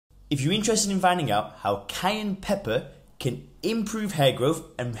If you're interested in finding out how cayenne pepper can improve hair growth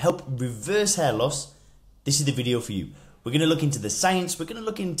and help reverse hair loss, this is the video for you. We're going to look into the science, we're going to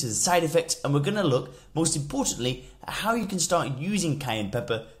look into the side effects, and we're going to look, most importantly, at how you can start using cayenne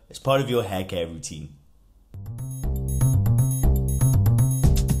pepper as part of your hair care routine.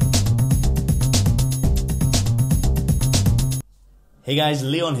 Hey guys,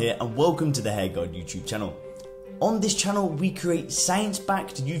 Leon here and welcome to the Hairguard YouTube channel. On this channel we create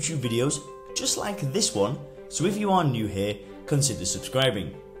science-backed YouTube videos just like this one, so if you are new here, consider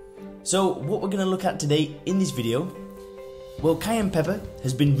subscribing. So what we're going to look at today in this video, well, cayenne pepper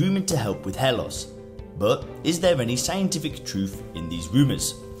has been rumoured to help with hair loss, but is there any scientific truth in these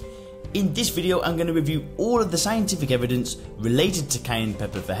rumours? In this video I'm going to review all of the scientific evidence related to cayenne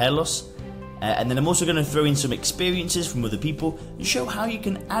pepper for hair loss, and then I'm also going to throw in some experiences from other people and show how you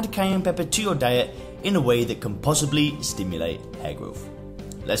can add cayenne pepper to your diet in a way that can possibly stimulate hair growth.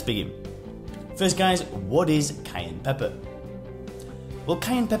 Let's begin. First guys, what is cayenne pepper? Well,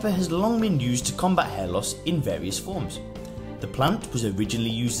 cayenne pepper has long been used to combat hair loss in various forms. The plant was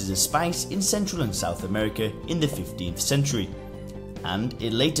originally used as a spice in Central and South America in the 15th century, and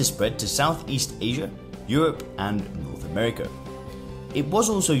it later spread to Southeast Asia, Europe and North America. It was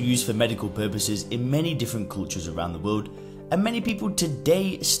also used for medical purposes in many different cultures around the world, and many people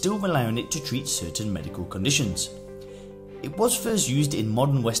today still rely on it to treat certain medical conditions. It was first used in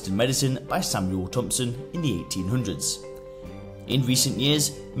modern Western medicine by Samuel Thompson in the 1800s. In recent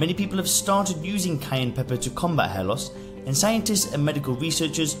years, many people have started using cayenne pepper to combat hair loss, and scientists and medical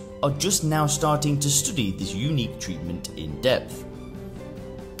researchers are just now starting to study this unique treatment in depth.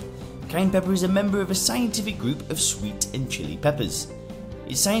 Cayenne pepper is a member of a scientific group of sweet and chili peppers.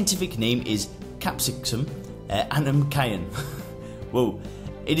 Its scientific name is Capiscum, annuum cayenne. Whoa.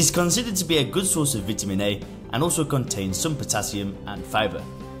 It is considered to be a good source of vitamin A and also contains some potassium and fibre.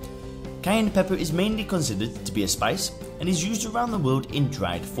 Cayenne pepper is mainly considered to be a spice and is used around the world in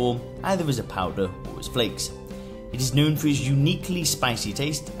dried form, either as a powder or as flakes. It is known for its uniquely spicy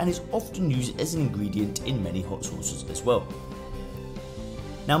taste and is often used as an ingredient in many hot sauces as well.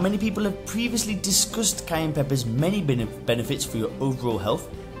 Now, many people have previously discussed cayenne pepper's many benefits for your overall health,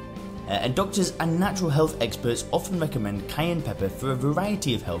 and doctors and natural health experts often recommend cayenne pepper for a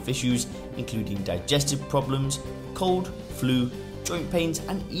variety of health issues, including digestive problems, cold, flu, joint pains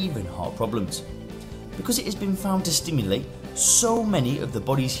and even heart problems. Because it has been found to stimulate so many of the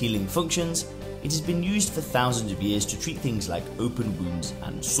body's healing functions, it has been used for thousands of years to treat things like open wounds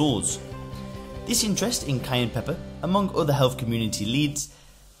and sores. This interest in cayenne pepper, among other health community, leads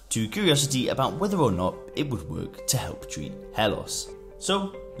to curiosity about whether or not it would work to help treat hair loss.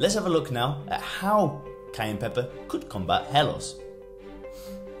 So let's have a look now at how cayenne pepper could combat hair loss.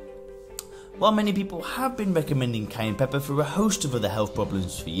 While many people have been recommending cayenne pepper for a host of other health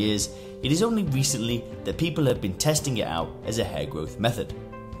problems for years, it is only recently that people have been testing it out as a hair growth method.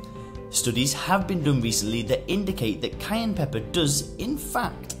 Studies have been done recently that indicate that cayenne pepper does in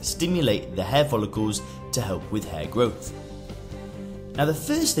fact stimulate the hair follicles to help with hair growth. Now, the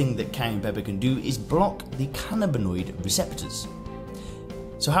first thing that cayenne pepper can do is block the cannabinoid receptors.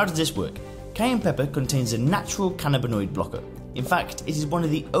 So how does this work? Cayenne pepper contains a natural cannabinoid blocker. In fact, it is one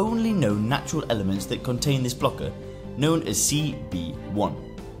of the only known natural elements that contain this blocker, known as CB1.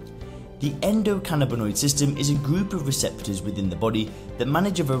 The endocannabinoid system is a group of receptors within the body that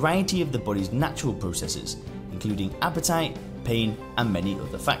manage a variety of the body's natural processes, including appetite, pain and many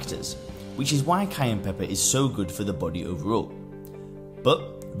other factors, which is why cayenne pepper is so good for the body overall.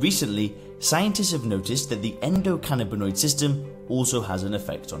 But recently, scientists have noticed that the endocannabinoid system also has an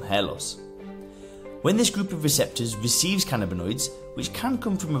effect on hair loss. When this group of receptors receives cannabinoids, which can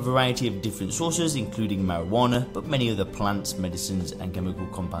come from a variety of different sources including marijuana, but many other plants, medicines and chemical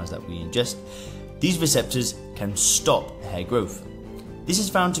compounds that we ingest, these receptors can stop hair growth. This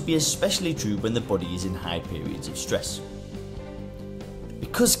is found to be especially true when the body is in high periods of stress.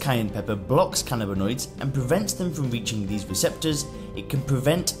 Because cayenne pepper blocks cannabinoids and prevents them from reaching these receptors, it can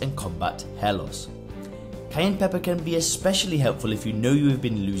prevent and combat hair loss. Cayenne pepper can be especially helpful if you know you have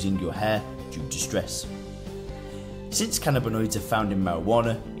been losing your hair due to stress. Since cannabinoids are found in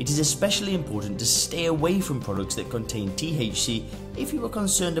marijuana, it is especially important to stay away from products that contain THC if you are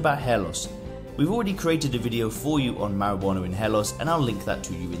concerned about hair loss. We've already created a video for you on marijuana and hair loss, and I'll link that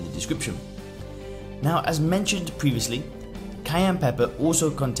to you in the description. Now, as mentioned previously, cayenne pepper also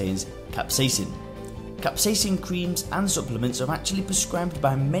contains capsaicin. Capsaicin creams and supplements are actually prescribed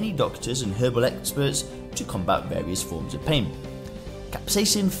by many doctors and herbal experts to combat various forms of pain.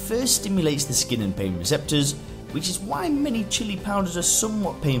 Capsaicin first stimulates the skin and pain receptors, which is why many chili powders are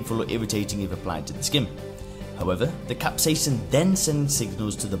somewhat painful or irritating if applied to the skin. However, the capsaicin then sends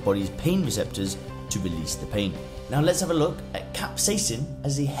signals to the body's pain receptors to release the pain. Now let's have a look at capsaicin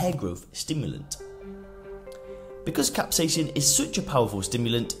as a hair growth stimulant. Because capsaicin is such a powerful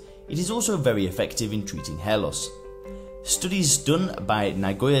stimulant, it is also very effective in treating hair loss. Studies done by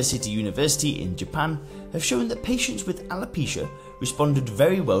Nagoya City University in Japan have shown that patients with alopecia responded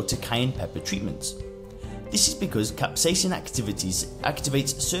very well to cayenne pepper treatments. This is because capsaicin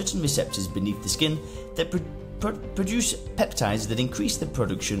activates certain receptors beneath the skin that produce peptides that increase the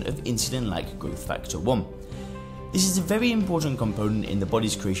production of insulin-like growth factor 1. This is a very important component in the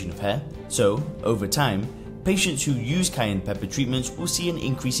body's creation of hair, so over time, patients who use cayenne pepper treatments will see an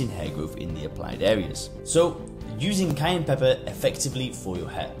increase in hair growth in the applied areas. So, using cayenne pepper effectively for your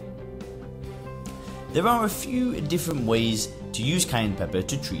hair. There are a few different ways to use cayenne pepper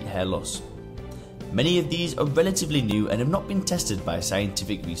to treat hair loss. Many of these are relatively new and have not been tested by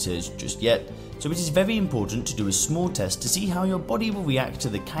scientific research just yet, so it is very important to do a small test to see how your body will react to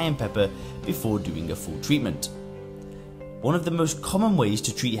the cayenne pepper before doing a full treatment. One of the most common ways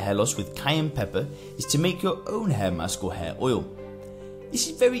to treat hair loss with cayenne pepper is to make your own hair mask or hair oil. This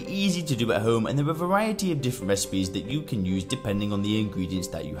is very easy to do at home, and there are a variety of different recipes that you can use depending on the ingredients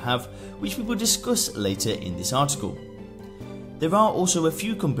that you have, which we will discuss later in this article. There are also a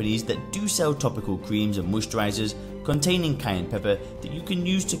few companies that do sell topical creams and moisturizers containing cayenne pepper that you can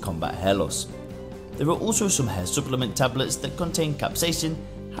use to combat hair loss. There are also some hair supplement tablets that contain capsaicin,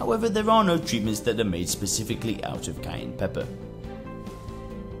 however there are no treatments that are made specifically out of cayenne pepper.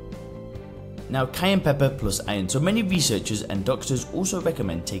 Now, cayenne pepper plus iron. So many researchers and doctors also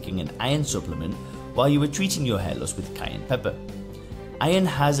recommend taking an iron supplement while you are treating your hair loss with cayenne pepper. Iron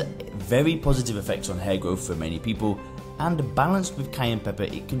has very positive effects on hair growth for many people, and balanced with cayenne pepper,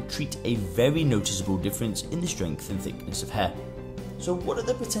 it can treat a very noticeable difference in the strength and thickness of hair. So what are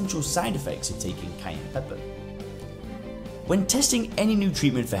the potential side effects of taking cayenne pepper? When testing any new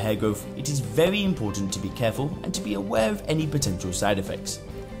treatment for hair growth, it is very important to be careful and to be aware of any potential side effects.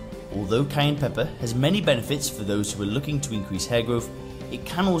 Although cayenne pepper has many benefits for those who are looking to increase hair growth, it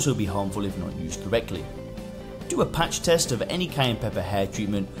can also be harmful if not used correctly. Do a patch test of any cayenne pepper hair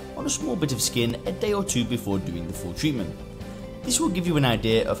treatment on a small bit of skin a day or two before doing the full treatment. This will give you an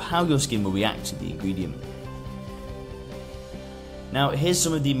idea of how your skin will react to the ingredient. Now, here's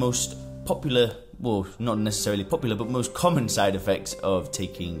some of the most popular, well, not necessarily popular, but most common side effects of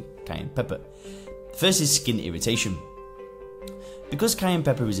taking cayenne pepper. First is skin irritation. Because cayenne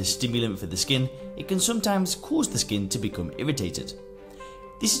pepper is a stimulant for the skin, it can sometimes cause the skin to become irritated.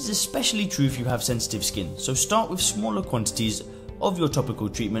 This is especially true if you have sensitive skin, so start with smaller quantities of your topical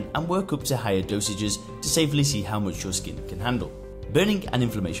treatment and work up to higher dosages to safely see how much your skin can handle. Burning and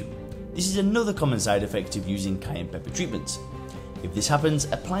inflammation. This is another common side effect of using cayenne pepper treatments. If this happens,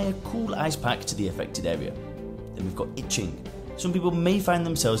 apply a cool ice pack to the affected area. Then we've got itching. Some people may find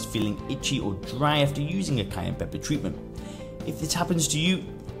themselves feeling itchy or dry after using a cayenne pepper treatment. If this happens to you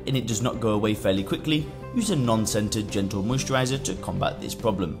and it does not go away fairly quickly, use a non-scented gentle moisturizer to combat this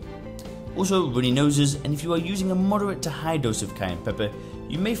problem. Also, runny noses, and if you are using a moderate to high dose of cayenne pepper,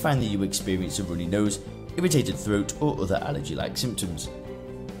 you may find that you experience a runny nose, irritated throat or other allergy-like symptoms.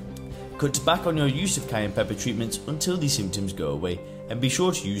 Cut back on your use of cayenne pepper treatments until these symptoms go away, and be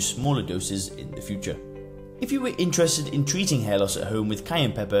sure to use smaller doses in the future. If you were interested in treating hair loss at home with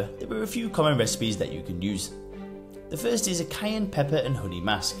cayenne pepper, there are a few common recipes that you can use. The first is a cayenne pepper and honey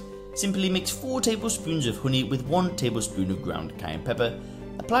mask. Simply mix 4 tablespoons of honey with 1 tablespoon of ground cayenne pepper,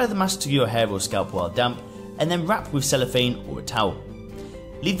 apply the mask to your hair or scalp while damp, and then wrap with cellophane or a towel.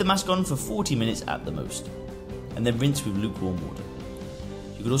 Leave the mask on for 40 minutes at the most, and then rinse with lukewarm water.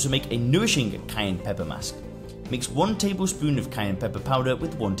 You could also make a nourishing cayenne pepper mask. Mix 1 tablespoon of cayenne pepper powder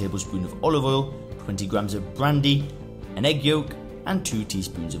with 1 tablespoon of olive oil, 20 grams of brandy, an egg yolk, and 2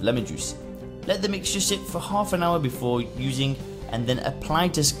 teaspoons of lemon juice. Let the mixture sit for half an hour before using, and then apply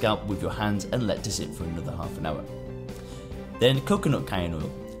to scalp with your hands and let to sit for another half an hour. Then coconut cayenne oil.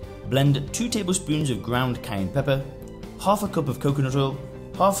 Blend 2 tablespoons of ground cayenne pepper, half a cup of coconut oil,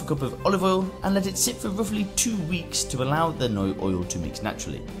 half a cup of olive oil, and let it sit for roughly 2 weeks to allow the oil to mix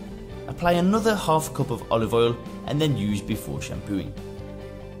naturally. Apply another half cup of olive oil and then use before shampooing.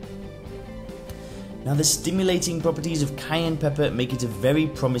 Now, the stimulating properties of cayenne pepper make it a very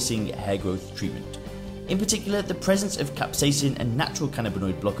promising hair growth treatment. In particular, the presence of capsaicin and natural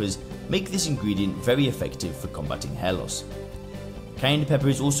cannabinoid blockers make this ingredient very effective for combating hair loss. Cayenne pepper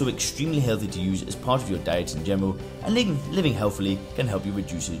is also extremely healthy to use as part of your diet in general, and living healthily can help you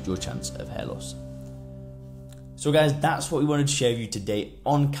reduce your chance of hair loss. So guys, that's what we wanted to share with you today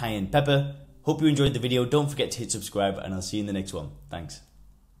on cayenne pepper. Hope you enjoyed the video. Don't forget to hit subscribe, and I'll see you in the next one. Thanks.